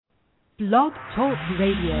Blog Talk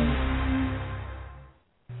Radio.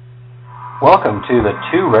 Welcome to the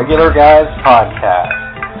Two Regular Guys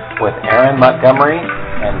podcast with Aaron Montgomery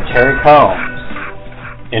and Terry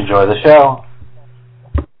Combs. Enjoy the show.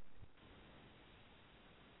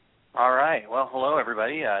 All right. Well, hello,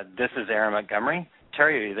 everybody. This is Aaron Montgomery.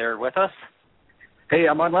 Terry, are you there with us? Hey,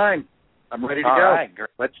 I'm online. I'm ready to All go. Right, great.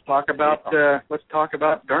 Let's talk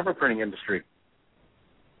about garment printing industry.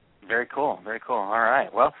 Very cool. Very cool. All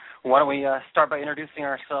right. Well, why don't we start by introducing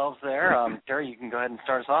ourselves there? Terry, you can go ahead and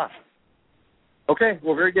start us off. Okay.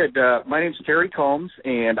 Well, very good. My name's Terry Combs,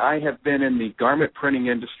 and I have been in the garment printing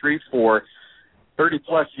industry for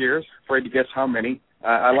 30-plus years. Afraid to guess how many.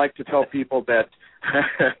 I like to tell people that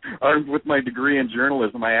armed with my degree in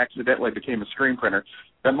journalism, I accidentally became a screen printer.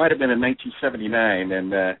 That might have been in 1979,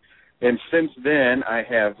 and since then I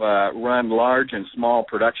have run large and small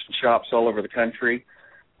production shops all over the country.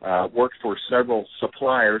 Worked for several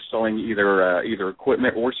suppliers selling either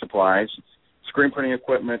equipment or supplies, screen printing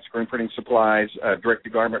equipment, screen printing supplies,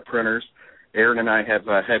 direct-to-garment printers. Aaron and I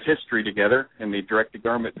have history together in the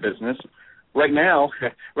direct-to-garment business. Right now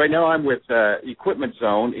I'm with Equipment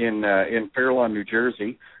Zone in Fair Lawn, New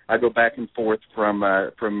Jersey. I go back and forth from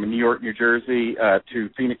New York, New Jersey to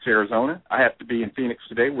Phoenix, Arizona. I have to be in Phoenix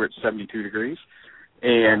today. We're at 72 degrees,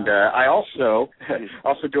 and I also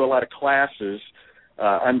do a lot of classes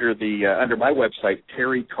under my website,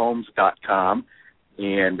 terrycombs.com,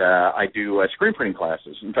 and I do screen printing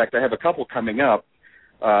classes. In fact, I have a couple coming up.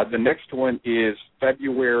 The next one is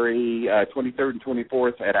February 23rd and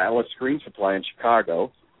 24th at Alice Screen Supply in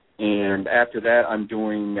Chicago, and after that I'm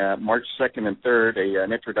doing March 2nd and 3rd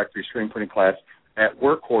an introductory screen printing class at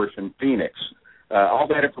Workhorse in Phoenix. All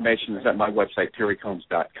that information is at my website,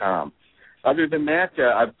 terrycombs.com. Other than that,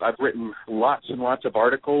 I've written lots and lots of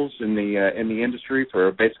articles in the industry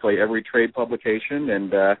for basically every trade publication,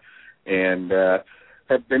 and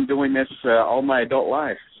have been doing this all my adult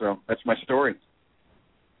life. So that's my story.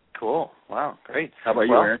 Cool. Wow. Great. How about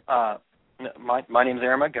you, Aaron? My name's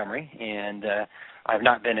Aaron Montgomery, and I've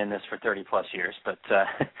not been in this for 30-plus years, but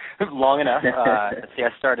long enough. I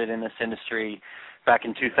started in this industry back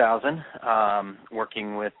in 2000,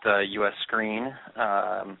 working with U.S. Screen.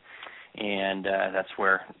 And that's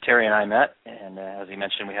where Terry and I met. And as he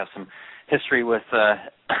mentioned, we have some history with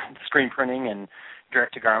screen printing and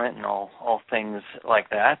direct-to-garment and all things like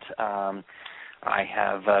that. I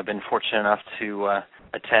have been fortunate enough to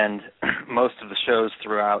attend most of the shows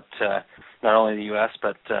throughout not only the U.S.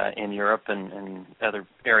 but in Europe and other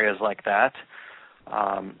areas like that.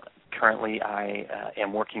 Currently, I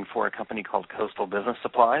am working for a company called Coastal Business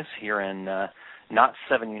Supplies here in not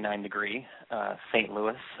 79 degree, St.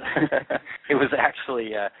 Louis. It was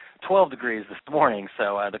actually 12 degrees this morning,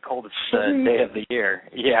 so the coldest day of the year.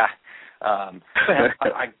 Yeah.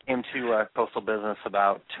 I came to Coastal Business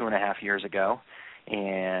about 2.5 years ago,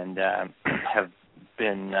 and have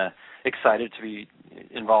been excited to be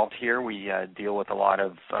involved here. We deal with a lot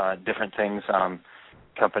of different things.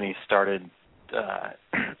 Companies started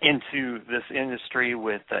into this industry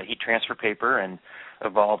with heat transfer paper and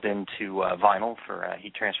evolved into vinyl for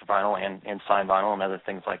heat transfer vinyl and sign vinyl and other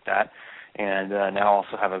things like that. And now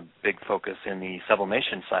also have a big focus in the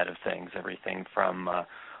sublimation side of things, everything from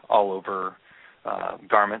all over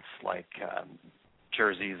garments like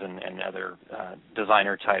jerseys and other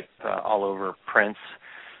designer type all over prints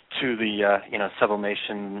to the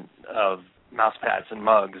sublimation of mouse pads and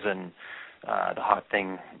mugs, and the hot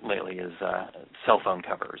thing lately is cell phone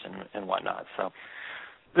covers and whatnot. So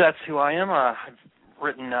that's who I am. I've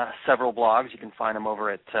written several blogs. You can find them over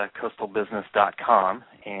at coastalbusiness.com,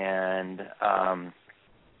 and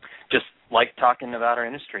just like talking about our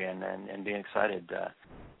industry and being excited.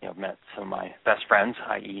 I've met some of my best friends,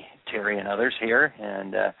 i.e. Terry and others here,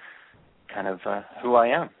 and kind of who I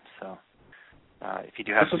am. So if you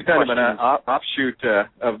do have this some questions, is kind of an offshoot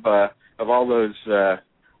of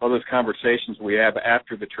all those conversations we have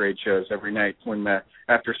after the trade shows every night, when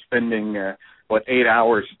after spending 8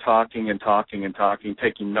 hours talking,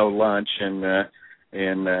 taking no lunch, and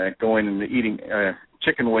going and eating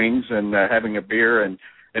chicken wings and having a beer and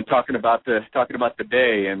talking about the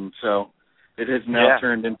day, and so it has now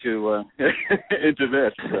turned into into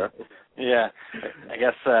this. So. Yeah, I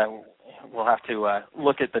guess we'll have to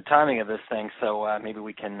look at the timing of this thing, so maybe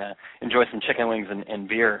we can enjoy some chicken wings and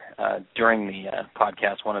beer during the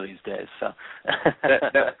podcast one of these days. So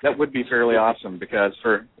that would be fairly awesome, because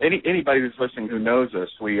for anybody who's listening who knows us,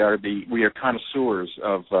 we are connoisseurs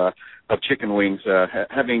of chicken wings,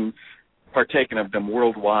 having partaken of them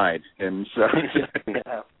worldwide, and so.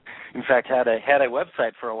 Yeah. In fact, had a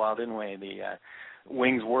website for a while, didn't we? The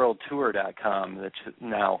wingsworldtour.com that's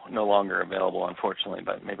now no longer available, unfortunately,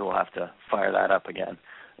 but maybe we'll have to fire that up again.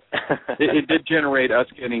 It did generate us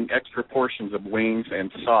getting extra portions of wings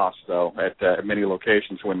and sauce, though, at many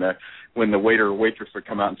locations when the waiter or waitress would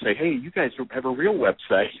come out and say, "Hey, you guys have a real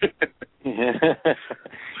website."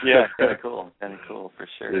 Yeah, kind of cool for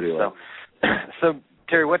sure. Anyway. So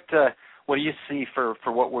Terry, what do you see for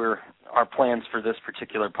what our plans for this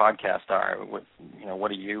particular podcast are? What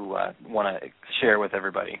do you want to share with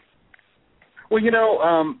everybody? Well,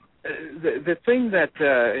 the thing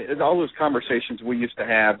that all those conversations we used to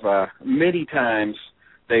have, many times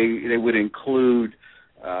they would include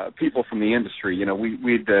people from the industry.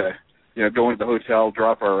 We'd go into the hotel,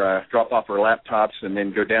 drop off our laptops, and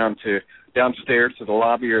then go downstairs to the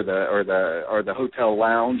lobby or the hotel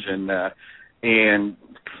lounge and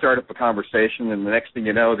start up a conversation. And the next thing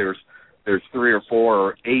you know, there's 3 or 4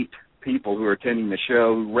 or 8 people who are attending the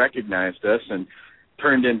show who recognized us and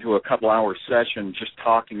turned into a couple-hour session just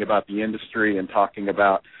talking about the industry and talking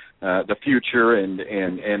about the future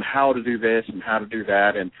and how to do this and how to do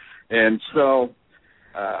that. And so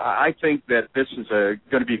I think that this is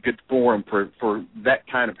going to be a good forum for that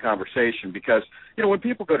kind of conversation because, when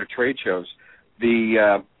people go to trade shows,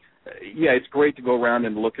 it's great to go around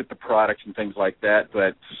and look at the products and things like that,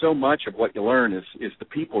 but so much of what you learn is the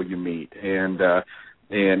people you meet. And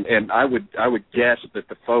I would guess that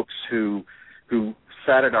the folks who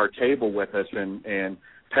sat at our table with us and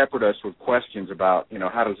peppered us with questions about,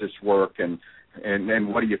 how does this work and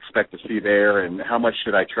what do you expect to see there and how much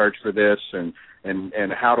should I charge for this and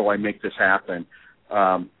how do I make this happen,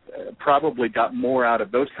 probably got more out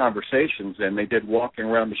of those conversations than they did walking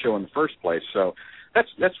around the show in the first place. So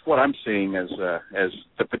that's what I'm seeing as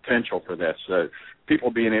the potential for this. People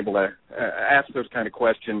being able to ask those kind of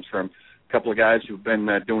questions from a couple of guys who've been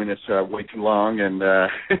doing this way too long and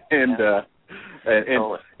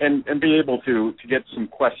be able to get some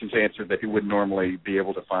questions answered that you would normally be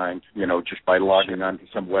able to find, just by logging onto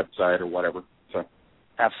some website or whatever. So.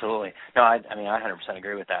 Absolutely. No, I 100%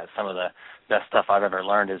 agree with that. Some of the best stuff I've ever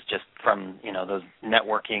learned is just from, those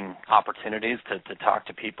networking opportunities to talk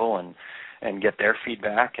to people and get their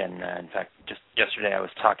feedback. And, in fact, just yesterday I was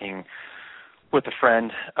talking with a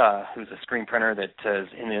friend who's a screen printer that is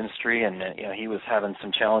in the industry, and, he was having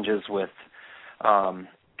some challenges with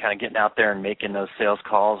kind of getting out there and making those sales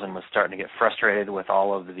calls and was starting to get frustrated with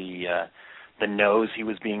all of the no's he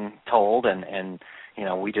was being told. And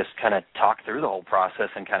we just kind of talked through the whole process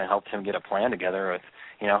and kind of helped him get a plan together with,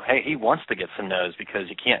 hey, he wants to get some no's because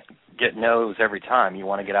you can't get no's every time. You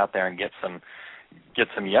want to get out there and get some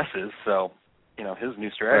yeses. So, his new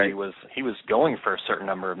strategy was he was going for a certain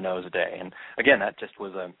number of no's a day. And, again, that just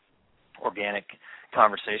was a organic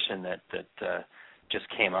conversation that just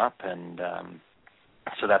came up. And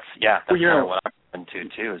so that's kind of what I'm into,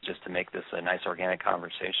 too, is just to make this a nice organic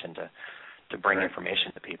conversation to bring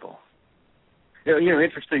information to people.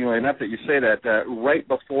 Interestingly enough that you say that, right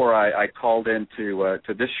before I called into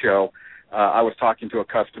to this show, I was talking to a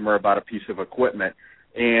customer about a piece of equipment,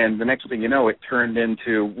 and the next thing you know, it turned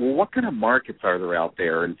into, well, what kind of markets are there out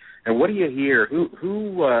there, and what do you hear?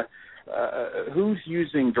 Who's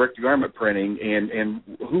using direct-to-garment printing, and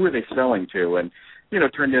who are they selling to? And it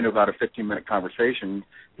turned into about a 15-minute conversation,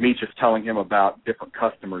 me just telling him about different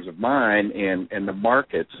customers of mine and the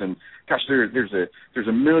markets. And gosh, there's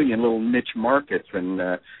a million little niche markets, and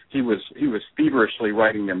he was feverishly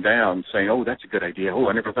writing them down, saying, "Oh, that's a good idea. Oh,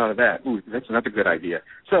 I never thought of that. Oh, that's another good idea."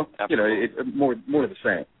 So it's more of the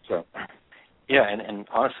same. So yeah, and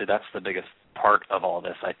honestly, that's the biggest part of all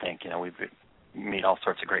this. I think we meet all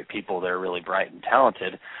sorts of great people. They're really bright and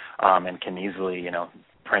talented, and can easily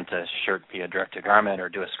print a shirt via direct-to-garment or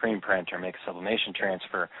do a screen print or make a sublimation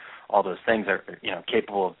transfer. All those things are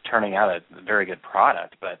capable of turning out a very good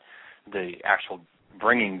product, but the actual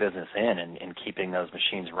bringing business in and keeping those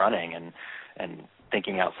machines running and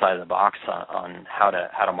thinking outside of the box on how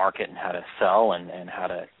to market and how to sell and how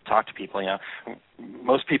to talk to people.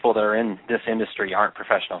 Most people that are in this industry aren't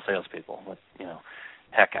professional salespeople.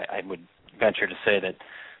 Heck, I would venture to say that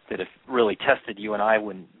if really tested, you and I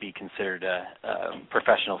wouldn't be considered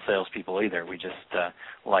professional salespeople either. We just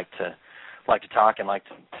like to talk and like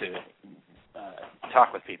to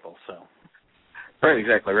talk with people. So. Right,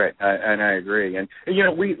 exactly right, and I agree. And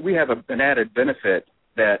we have an added benefit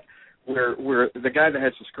that we're the guy that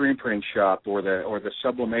has the screen printing shop or the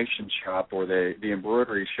sublimation shop or the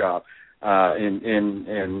embroidery shop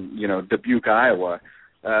in Dubuque, Iowa.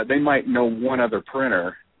 They might know one other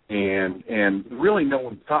printer and really no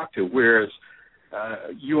one to talk to, whereas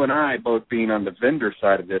you and I, both being on the vendor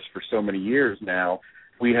side of this for so many years now,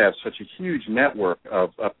 we have such a huge network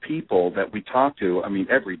of people that we talk to. I mean,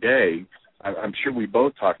 every day, I'm sure we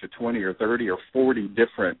both talk to 20 or 30 or 40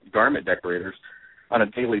 different garment decorators on a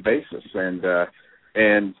daily basis,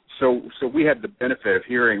 and so we have the benefit of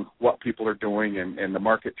hearing what people are doing and the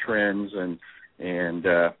market trends and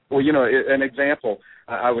well, you know, an example.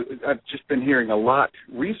 I've just been hearing a lot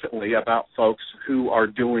recently about folks who are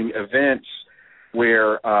doing events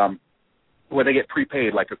where they get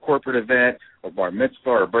prepaid, like a corporate event, or bar mitzvah,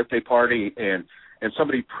 or a birthday party, and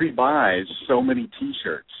somebody pre-buys so many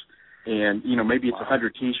T-shirts, and you know, maybe it's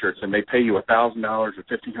 100 T-shirts, and they pay you $1,000 or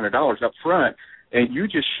 $1,500 up front, and you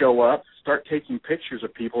just show up, start taking pictures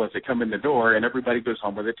of people as they come in the door, and everybody goes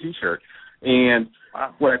home with a T-shirt. And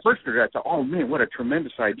when I first heard it, I thought, oh, man, what a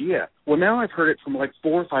tremendous idea. Well, now I've heard it from like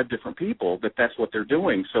 4 or 5 different people that that's what they're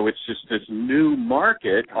doing. So it's just this new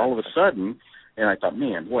market all of a sudden. And I thought,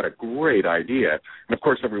 man, what a great idea. And, of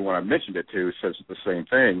course, everyone I mentioned it to says the same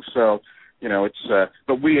thing. So, you know, it's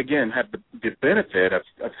but we, again, have the benefit of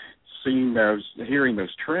seeing those, hearing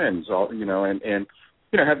those trends, all, you know, and you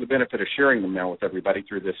know, have the benefit of sharing them now with everybody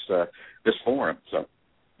through this forum. So.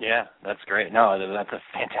 Yeah, that's great. No, that's a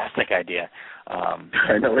fantastic idea.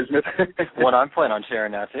 I know, isn't it? What I'm planning on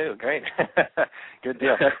sharing now too. Great, good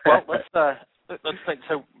deal. Well, let's think.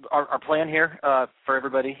 So our plan here for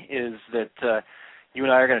everybody is that you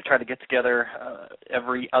and I are going to try to get together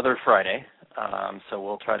every other Friday. So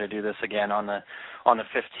we'll try to do this again on the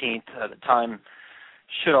 15th. The time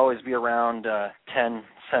should always be around 10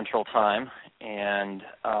 Central Time, and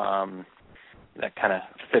that kind of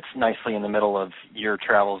fits nicely in the middle of your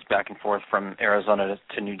travels back and forth from Arizona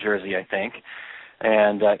to New Jersey, I think.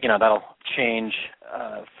 And, you know, that'll change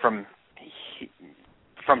from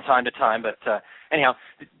time to time. But anyhow,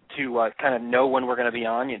 to kind of know when we're going to be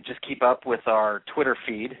on, you just keep up with our Twitter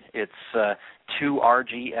feed. It's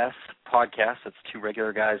 2RGS Podcast. It's Two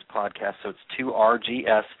Regular Guys Podcast. So it's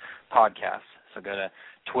 2RGS Podcast. So go to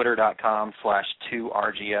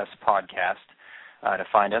twitter.com/2RGS Podcast. To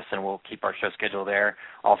find us, and we'll keep our show schedule there.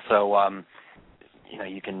 Also, you know,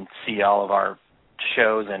 you can see all of our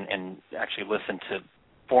shows and actually listen to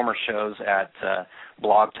former shows at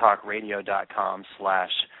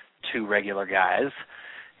blogtalkradio.com/2regularguys.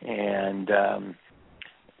 And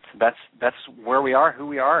that's where we are, who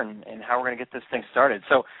we are, and how we're going to get this thing started.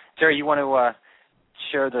 So, Terry, you want to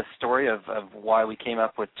share the story of why we came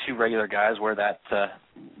up with Two Regular Guys, where that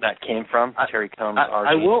came from? Terry Combs,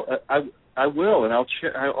 RG. I will, and I'll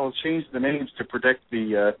change the names to protect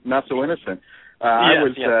the not so innocent.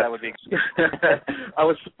 That would be. I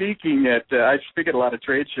was speaking I speak at a lot of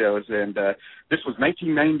trade shows, and this was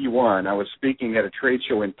 1991. I was speaking at a trade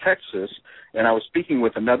show in Texas, and I was speaking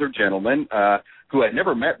with another gentleman who I'd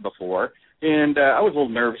never met before, and I was a little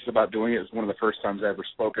nervous about doing it. It was one of the first times I ever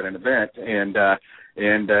spoke at an event, and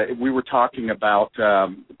we were talking about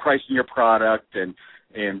pricing your product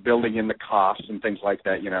and building in the costs and things like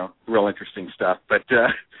that, you know, real interesting stuff. But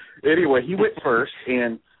anyway, he went first,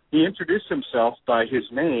 and he introduced himself by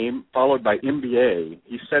his name, followed by MBA.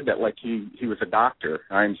 He said that like he was a doctor.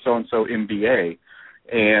 I'm so-and-so MBA.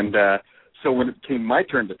 And so when it came my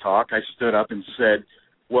turn to talk, I stood up and said,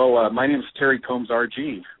 well, my name is Terry Combs,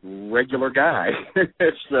 RG, regular guy.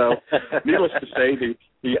 So needless to say,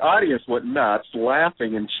 the audience went nuts,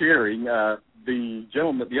 laughing and cheering. The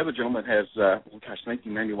other gentleman has,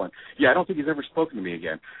 1991. Yeah, I don't think he's ever spoken to me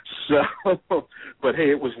again. So, but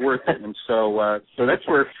hey, it was worth it. And so that's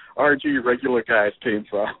where RG Regular Guys came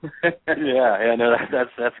from. No,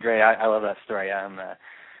 that's great. I love that story.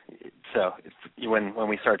 So when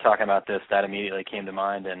we started talking about this, that immediately came to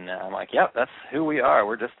mind, and I'm like, yep, that's who we are.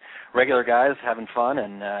 We're just regular guys having fun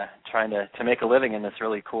and trying to make a living in this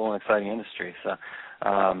really cool and exciting industry. So.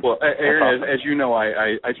 Well, Aaron, as you know,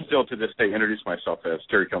 I still to this day introduce myself as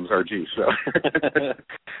Terry Combs RG. So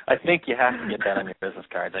I think you have to get that on your business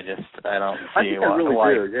cards. I don't see why. I really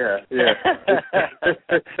do. Yeah.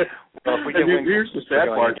 Well, if we get here's the sad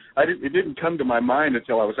part. It didn't come to my mind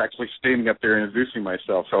until I was actually standing up there introducing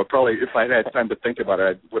myself. So probably, if I had time to think about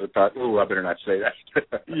it, I would have thought, "Oh, I better not say that."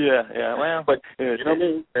 Yeah. Well, but you know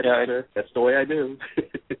me. That's the way I do.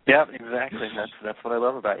 Yeah, exactly. That's what I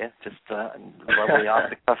love about you. Just lovely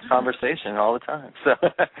off-the-cuff conversation all the time. So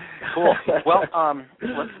cool. Well,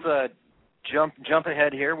 let's jump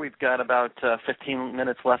ahead here. We've got about 15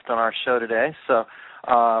 minutes left on our show today, so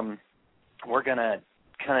we're gonna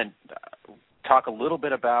kind of talk a little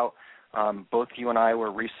bit about both you and I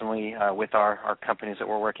were recently with our companies that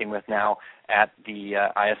we're working with now at the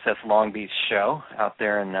ISS Long Beach show out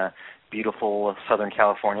there in beautiful Southern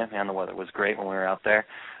California. Man, the weather was great when we were out there.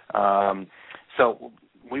 So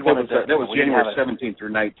we wanted that was January 17th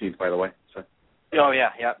through 19th, by the way. So. Oh yeah,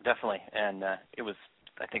 definitely. And it was,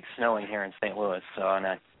 I think, snowing here in St. Louis, and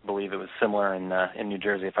I believe it was similar in New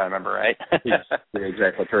Jersey, if I remember right. Yes, you're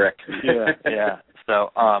exactly correct. yeah.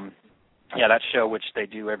 So, that show, which they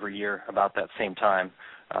do every year about that same time,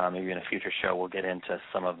 maybe in a future show we'll get into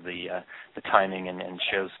some of the timing and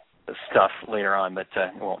shows stuff later on, but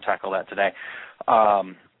we won't tackle that today.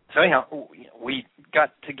 So anyhow, we got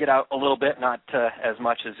to get out a little bit, not as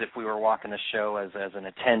much as if we were walking the show as an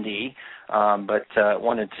attendee, but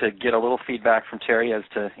wanted to get a little feedback from Terry as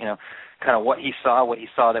to, kind of what he saw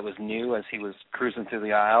that was new as he was cruising through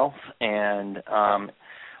the aisles, and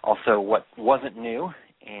also what wasn't new,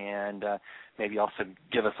 and maybe also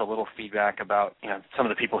give us a little feedback about, some of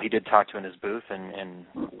the people he did talk to in his booth and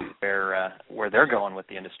where they're going with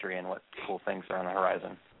the industry and what cool things are on the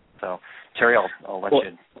horizon. So, Terry, I'll let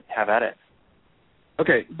you have at it.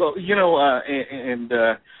 Okay. Well,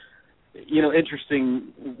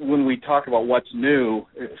 interesting when we talk about what's new,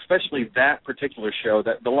 especially that particular show,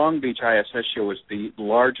 that the Long Beach ISS show is the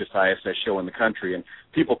largest ISS show in the country, and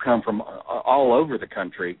people come from all over the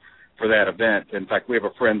country for that event. In fact, we have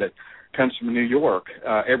a friend that comes from New York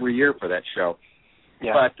every year for that show.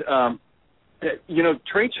 Yeah. But,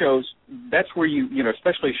 trade shows, that's where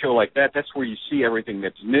especially a show like that, that's where you see everything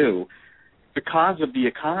that's new. Because of the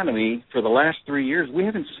economy, for the last 3 years, we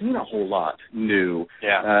haven't seen a whole lot new.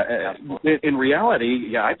 Yeah. In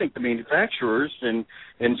reality, I think the manufacturers and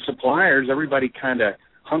suppliers, everybody kind of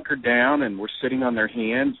hunkered down and were sitting on their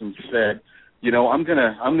hands and said, I'm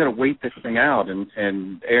gonna wait this thing out.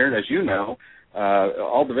 And Aaron, as you know,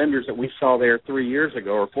 all the vendors that we saw there 3 years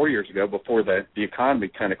ago or 4 years ago, before the economy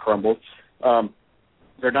kind of crumbled,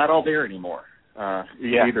 they're not all there anymore.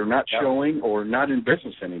 Either not showing or not in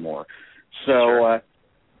business anymore. So,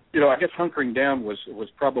 sure. I guess hunkering down was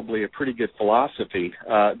probably a pretty good philosophy.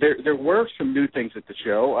 There were some new things at the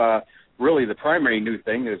show. Really, the primary new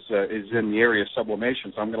thing is in the area of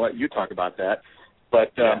sublimation. So I'm going to let you talk about that.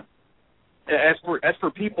 But as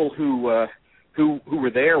for people who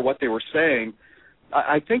were there, what they were saying,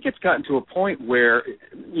 I think it's gotten to a point where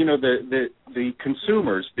the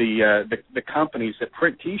consumers, the companies that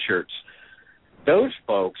print T-shirts, those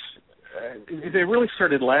folks, they really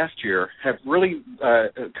started last year, have really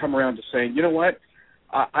come around to saying, you know what,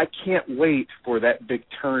 I can't wait for that big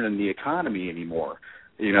turn in the economy anymore.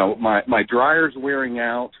 My dryer's wearing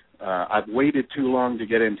out. I've waited too long to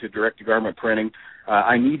get into direct-to-garment printing.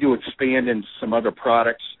 I need to expand into some other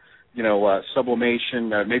products,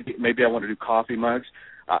 sublimation. Maybe I want to do coffee mugs.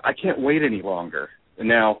 I can't wait any longer.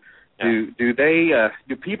 Now,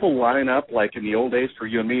 do people line up like in the old days for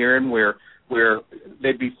you and me, Aaron, where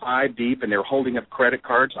they'd be 5 deep and they're holding up credit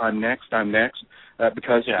cards, I'm next,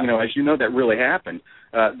 because, as you know, that really happened.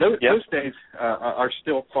 Those days are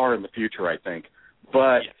still far in the future, I think.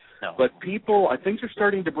 But people, I think they're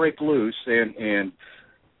starting to break loose, and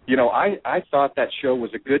I thought that show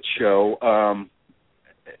was a good show.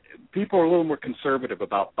 People are a little more conservative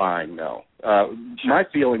about buying, though. My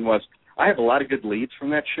feeling was I have a lot of good leads from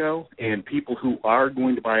that show, and people who are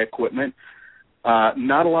going to buy equipment.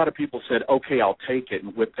 Not a lot of people said, okay, I'll take it,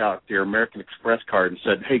 and whipped out their American Express card and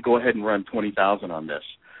said, hey, go ahead and run $20,000 on this.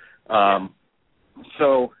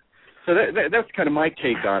 So that's kind of my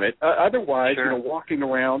take on it. Otherwise, sure. Walking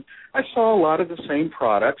around, I saw a lot of the same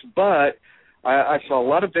products, but I saw a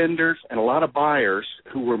lot of vendors and a lot of buyers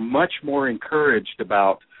who were much more encouraged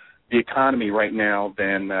about the economy right now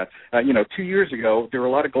than, 2 years ago, there were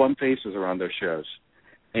a lot of glum faces around those shows,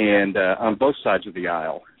 and on both sides of the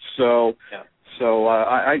aisle. So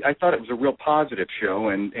I thought it was a real positive show,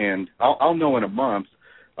 and I'll know in a month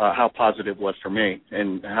how positive it was for me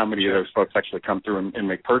and how many of those folks actually come through and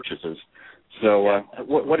make purchases. So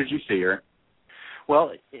what did you see here?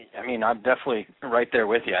 Well, I mean, I'm definitely right there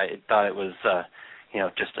with you. I thought it was,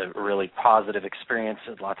 just a really positive experience.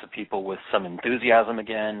 Lots of people with some enthusiasm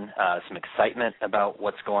again, some excitement about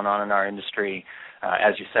what's going on in our industry.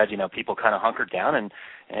 As you said, people kind of hunkered down,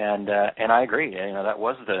 and I agree. That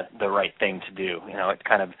was the right thing to do. It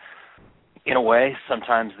kind of, in a way,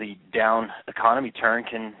 sometimes the down economy turn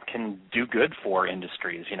can do good for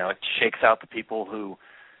industries. It shakes out the people who,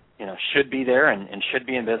 should be there and should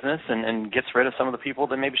be in business, and gets rid of some of the people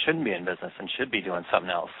that maybe shouldn't be in business and should be doing something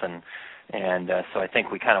else. And so I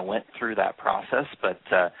think we kind of went through that process, but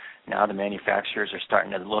now the manufacturers are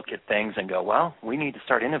starting to look at things and go, well, we need to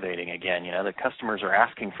start innovating again. The customers are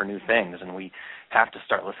asking for new things, and we have to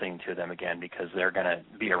start listening to them again because they're going to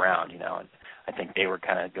be around. I think they were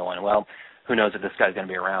kind of going, well, who knows if this guy's going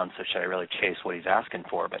to be around, so should I really chase what he's asking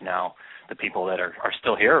for? But now the people that are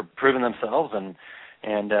still here are proving themselves, and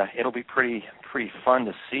it'll be pretty fun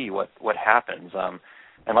to see what happens.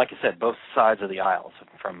 and like I said, both sides of the aisles,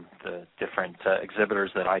 from the different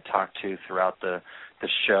exhibitors that I talked to throughout the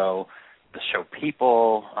show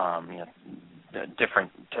people,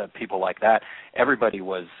 different people like that. Everybody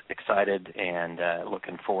was excited and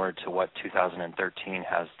looking forward to what 2013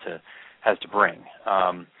 has to bring.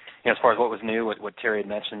 As far as what was new, what Terry had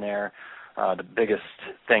mentioned there, the biggest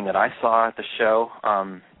thing that I saw at the show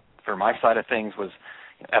for my side of things was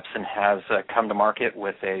Epson has come to market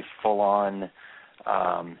with a full-on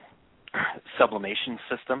sublimation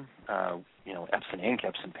system. Epson ink,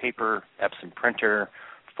 Epson paper, Epson printer,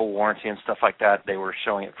 full warranty and stuff like that. They were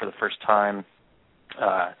showing it for the first time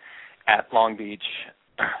at Long Beach.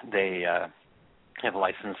 They have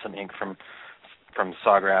licensed some ink from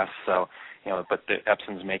Sawgrass, so but the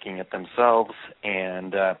Epson's making it themselves,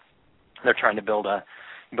 and they're trying to build a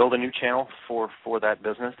new channel for that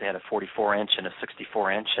business. They had a 44-inch and a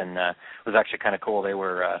 64-inch, and it was actually kind of cool. They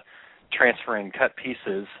were transferring cut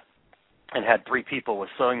pieces and had 3 people with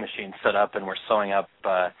sewing machines set up and were sewing up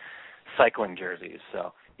cycling jerseys.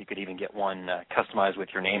 So you could even get one customized with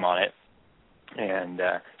your name on it. And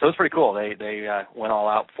so it was pretty cool. They went all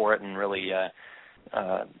out for it and really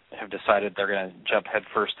have decided they're going to jump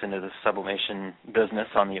headfirst into the sublimation business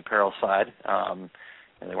on the apparel side.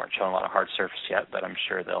 They weren't showing a lot of hard surface yet, but I'm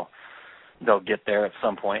sure they'll get there at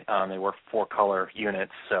some point. They were 4-color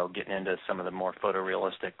units, so getting into some of the more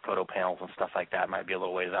photorealistic photo panels and stuff like that might be a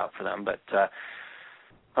little ways out for them. But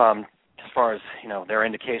as far as their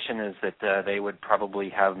indication is that they would probably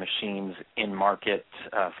have machines in market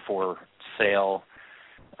for sale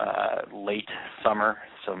late summer.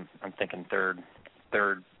 So I'm thinking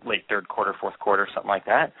late third quarter, fourth quarter, something like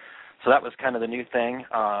that. So that was kind of the new thing.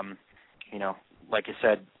 Like you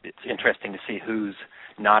said, it's interesting to see who's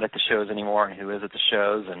not at the shows anymore and who is at the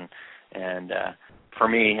shows. And for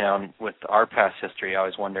me, with our past history, I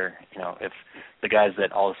always wonder, if the guys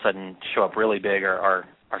that all of a sudden show up really big are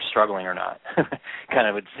struggling or not. Kind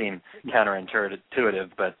of would seem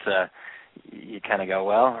counterintuitive, but you kind of go,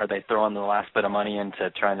 well, are they throwing the last bit of money into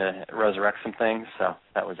trying to resurrect some things? So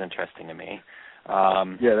that was interesting to me.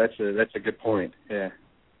 Yeah, that's a good point. Yeah.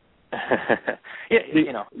 Yeah,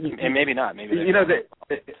 and maybe not. Maybe the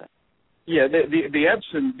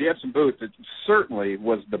Epson booth, it certainly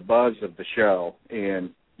was the buzz of the show,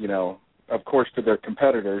 and of course, to their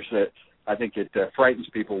competitors, I think it frightens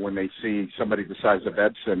people when they see somebody the size of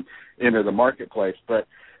Epson enter the marketplace. But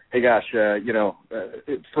hey, gosh, for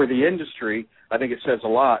the industry, I think it says a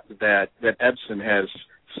lot that Epson has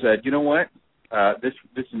said, you know what, this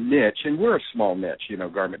niche, and we're a small niche,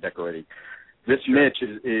 garment decorating. This niche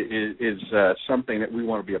is something that we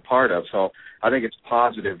want to be a part of. So I think it's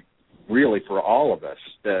positive, really, for all of us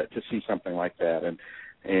to see something like that.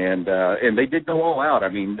 And they did go all out. I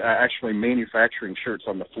mean, actually manufacturing shirts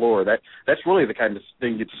on the floor. That's really the kind of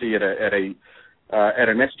thing you'd see at an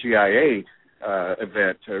SGIA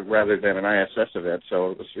event rather than an ISS event.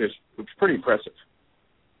 So it's pretty impressive.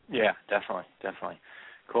 Yeah, definitely.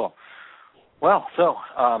 Cool. Well, so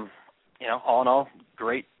all in all,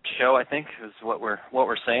 great show, I think, is what we're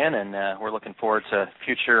saying, and we're looking forward to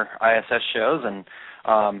future ISS shows. And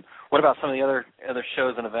what about some of the other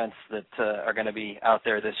shows and events that are going to be out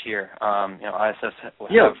there this year? ISS will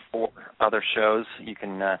have 4 other shows. You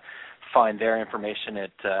can find their information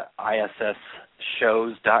at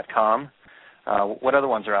isshows.com. What other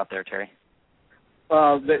ones are out there, Terry?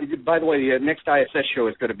 By the way, the next ISS show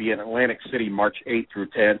is going to be in Atlantic City, March 8th through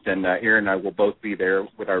 10th, and Aaron and I will both be there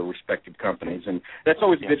with our respective companies. And that's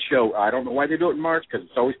always a good show. I don't know why they do it in March because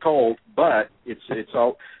it's always cold, but it's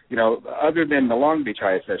all, other than the Long Beach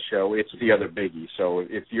ISS show, it's the other biggie. So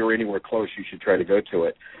if you're anywhere close, you should try to go to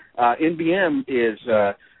it. NBM is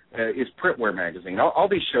Printwear Magazine. All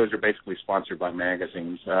these shows are basically sponsored by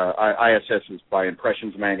magazines. ISS is by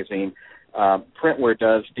Impressions Magazine. Printwear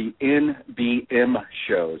does the NBM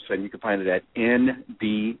shows, and you can find it at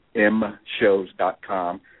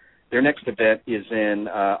nbmshows.com. Their next event is in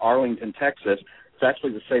Arlington, Texas. It's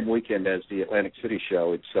actually the same weekend as the Atlantic City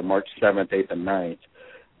show. It's March 7th, 8th, and 9th.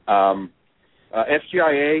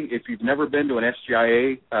 SGIA, if you've never been to an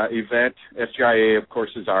SGIA event, SGIA, of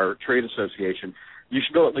course, is our trade association. You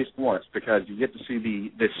should go at least once because you get to see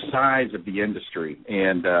the size of the industry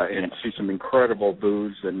and see some incredible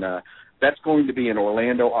booths. And that's going to be in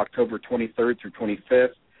Orlando, October 23rd through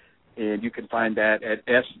 25th. And you can find that at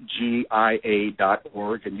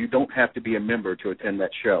sgia.org. And you don't have to be a member to attend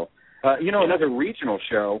that show. Another regional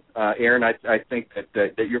show, Aaron, I think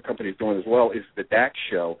that your company is doing as well, is the DAX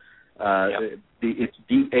show. It's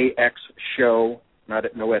DAX show,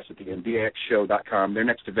 no S at the end, daxshow.com. Their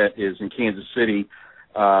next event is in Kansas City,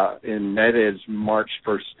 and that is March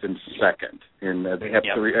 1st and 2nd. And they have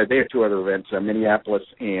they have two other events, Minneapolis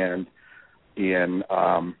and in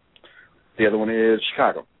the other one is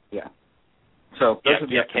Chicago. Yeah. So those are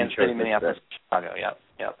the Kansas City, Minneapolis, Chicago. Yep.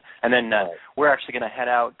 And then we're actually going to head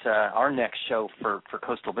out. Our next show for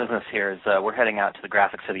Coastal Business here is we're heading out to the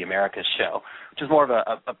Graphics of the Americas show, which is more of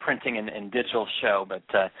a printing and digital show. But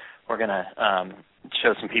we're going to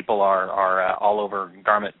show some people our all over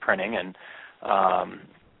garment printing, and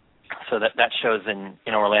so that show's in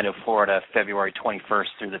Orlando, Florida, February 21st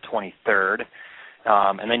through the 23rd.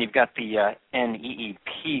 And then you've got the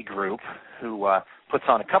NEEP group who puts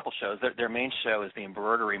on a couple shows. Their main show is the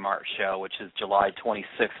Embroidery Mart show, which is July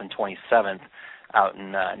 26th and 27th out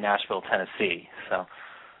in Nashville, Tennessee. So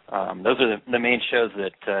those are the main shows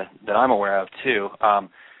that I'm aware of, too.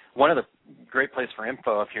 One of the great place for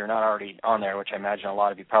info, if you're not already on there, which I imagine a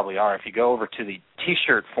lot of you probably are, if you go over to the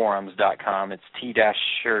tshirtforums.com, it's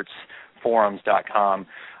t-shirtsforums.com,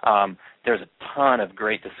 there's a ton of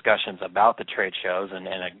great discussions about the trade shows and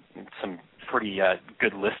some pretty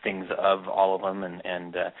good listings of all of them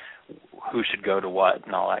and who should go to what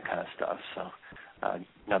and all that kind of stuff. So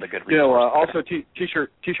another good resource. Also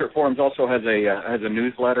T-shirt Forums also has a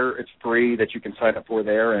newsletter. It's free that you can sign up for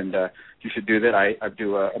there, and you should do that. I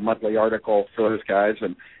do a monthly article for those guys.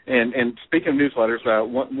 And speaking of newsletters,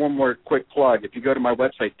 one more quick plug. If you go to my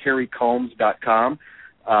website, terrycombs.com,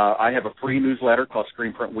 I have a free newsletter called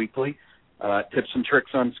Screen Print Weekly. Tips and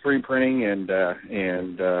tricks on screen printing, and as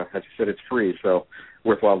I said, it's free, so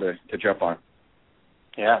worthwhile to jump on.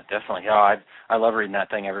 Yeah, definitely. I love reading that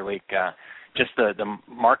thing every week. Just the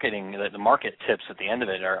marketing, the market tips at the end of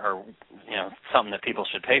it are something that people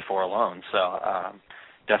should pay for alone. So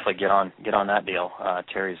definitely get on that deal.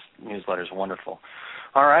 Terry's newsletter is wonderful.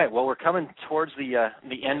 All right, well, we're coming towards the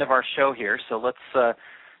end of our show here, so let's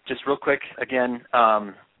just real quick again.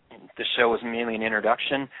 The show was mainly an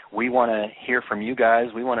introduction. We want to hear from you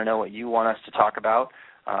guys. We want to know what you want us to talk about.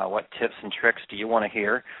 What tips and tricks do you want to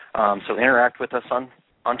hear? So interact with us on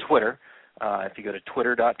Twitter. If you go to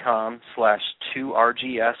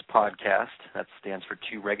twitter.com/2RGS podcast, that stands for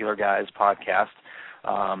Two Regular Guys Podcast,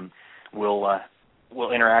 we'll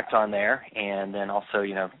interact on there, and then also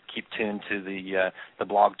keep tuned to the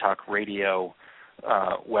Blog Talk Radio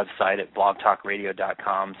website at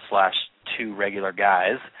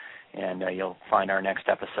blogtalkradio.com/2regularguys. And you'll find our next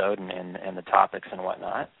episode and the topics and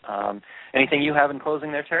whatnot. Anything you have in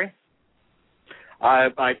closing there, Terry?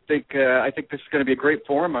 I think this is going to be a great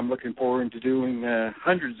forum. I'm looking forward to doing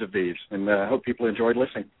hundreds of these, and I hope people enjoyed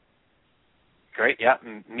listening. Great, yeah,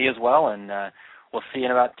 me as well. And we'll see you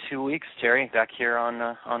in about 2 weeks, Terry, back here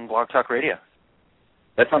on Blog Talk Radio.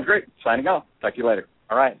 That sounds great. Signing off. Talk to you later.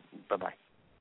 All right. Bye-bye.